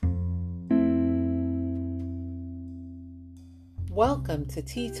Welcome to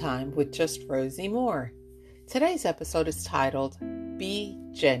Tea Time with Just Rosie Moore. Today's episode is titled, Be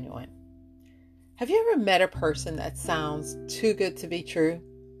Genuine. Have you ever met a person that sounds too good to be true?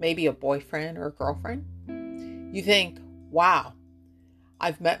 Maybe a boyfriend or a girlfriend? You think, wow,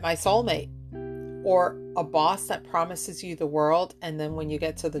 I've met my soulmate. Or a boss that promises you the world, and then when you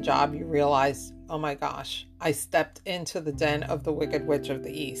get to the job, you realize, oh my gosh, I stepped into the den of the Wicked Witch of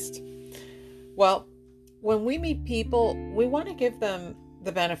the East. Well, when we meet people, we want to give them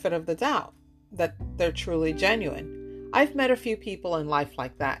the benefit of the doubt that they're truly genuine. I've met a few people in life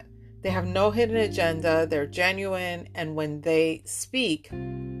like that. They have no hidden agenda, they're genuine, and when they speak,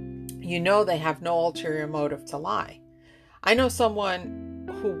 you know they have no ulterior motive to lie. I know someone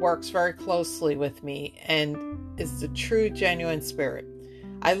who works very closely with me and is the true genuine spirit.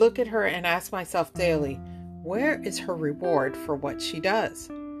 I look at her and ask myself daily, where is her reward for what she does?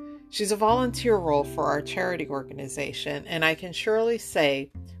 She's a volunteer role for our charity organization, and I can surely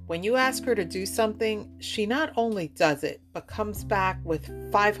say, when you ask her to do something, she not only does it, but comes back with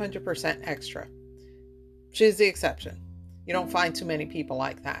 500% extra. She's the exception. You don't find too many people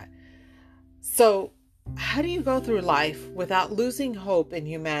like that. So, how do you go through life without losing hope in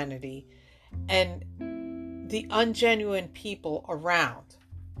humanity and the ungenuine people around?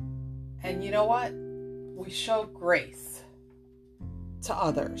 And you know what? We show grace to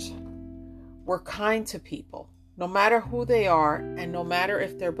others. We're kind to people, no matter who they are and no matter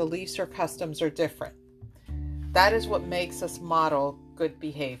if their beliefs or customs are different. That is what makes us model good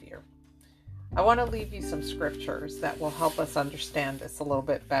behavior. I want to leave you some scriptures that will help us understand this a little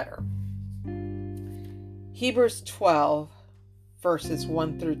bit better. Hebrews 12, verses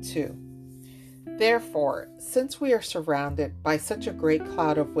 1 through 2. Therefore, since we are surrounded by such a great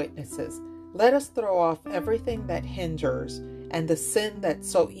cloud of witnesses, let us throw off everything that hinders and the sin that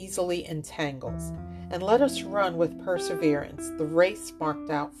so easily entangles, and let us run with perseverance the race marked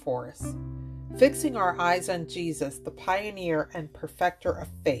out for us, fixing our eyes on Jesus, the pioneer and perfecter of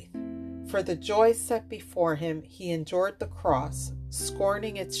faith. For the joy set before him, he endured the cross,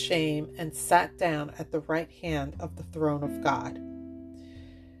 scorning its shame, and sat down at the right hand of the throne of God.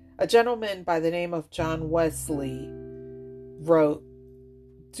 A gentleman by the name of John Wesley wrote,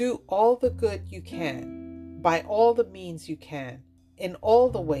 "Do all the good you can, by all the means you can, in all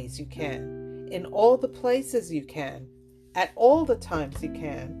the ways you can, in all the places you can, at all the times you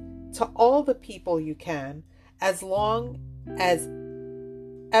can, to all the people you can, as long as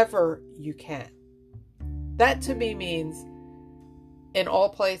ever you can." That to me means in all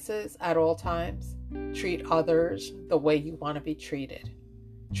places, at all times, treat others the way you want to be treated.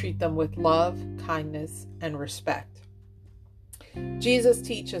 Treat them with love, kindness, and respect. Jesus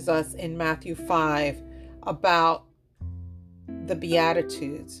teaches us in Matthew 5 about the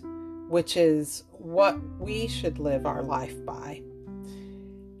Beatitudes, which is what we should live our life by.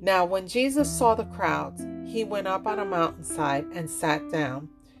 Now, when Jesus saw the crowds, he went up on a mountainside and sat down.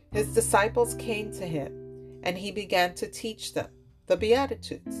 His disciples came to him, and he began to teach them the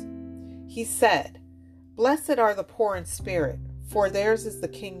Beatitudes. He said, "Blessed are the poor in spirit, for theirs is the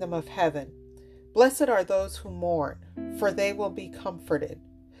kingdom of heaven. Blessed are those who mourn, for they will be comforted.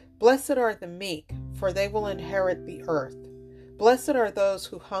 Blessed are the meek, for they will inherit the earth. Blessed are those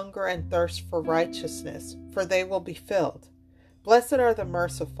who hunger and thirst for righteousness, for they will be filled. Blessed are the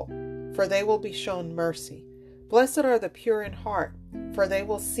merciful, for they will be shown mercy. Blessed are the pure in heart, for they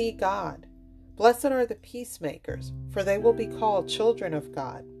will see God. Blessed are the peacemakers, for they will be called children of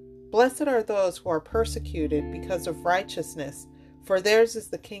God. Blessed are those who are persecuted because of righteousness, for theirs is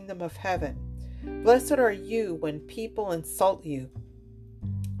the kingdom of heaven. Blessed are you when people insult you,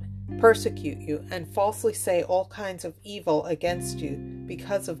 persecute you, and falsely say all kinds of evil against you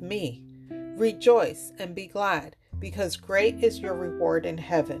because of me. Rejoice and be glad, because great is your reward in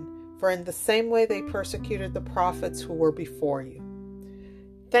heaven, for in the same way they persecuted the prophets who were before you."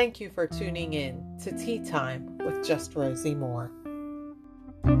 Thank you for tuning in to Tea Time with Just Rosie Moore.